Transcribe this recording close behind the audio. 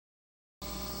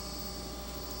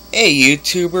Hey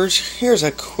YouTubers, here's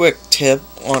a quick tip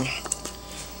on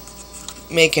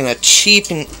making a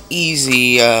cheap and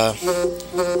easy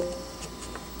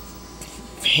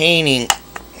painting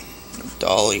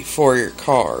dolly for your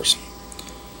cars.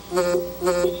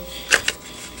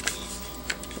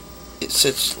 It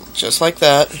sits just like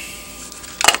that.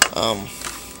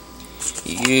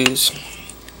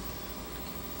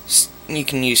 You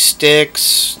can use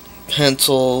sticks,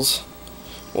 pencils,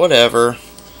 whatever,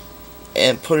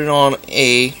 and put it on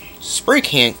a spray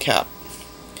can cap.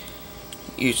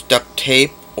 Use duct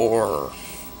tape, or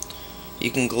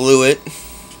you can glue it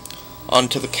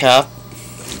onto the cap.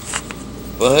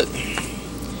 But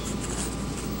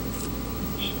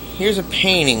here's a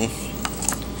painting.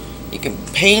 You can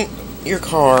paint your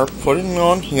car, put it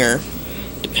on here.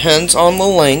 Depends on the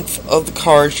length of the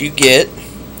cars you get.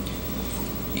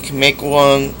 You can make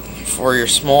one for your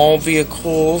small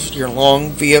vehicles, your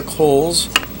long vehicles.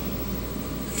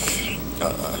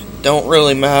 Don't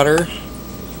really matter.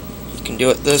 You can do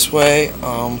it this way.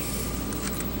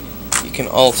 You can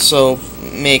also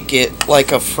make it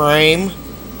like a frame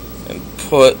and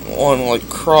put one like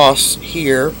cross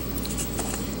here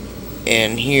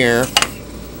and here.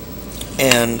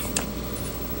 And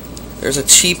there's a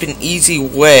cheap and easy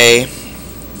way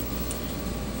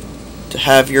to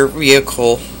have your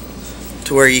vehicle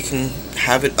to where you can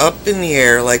have it up in the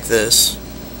air like this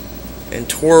and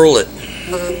twirl it.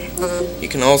 You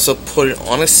can also put it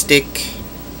on a stick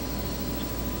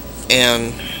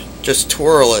and just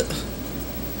twirl it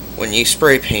when you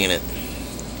spray paint it.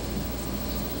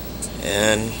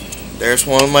 And there's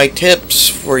one of my tips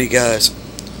for you guys.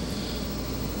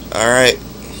 Alright,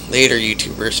 later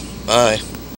YouTubers. Bye.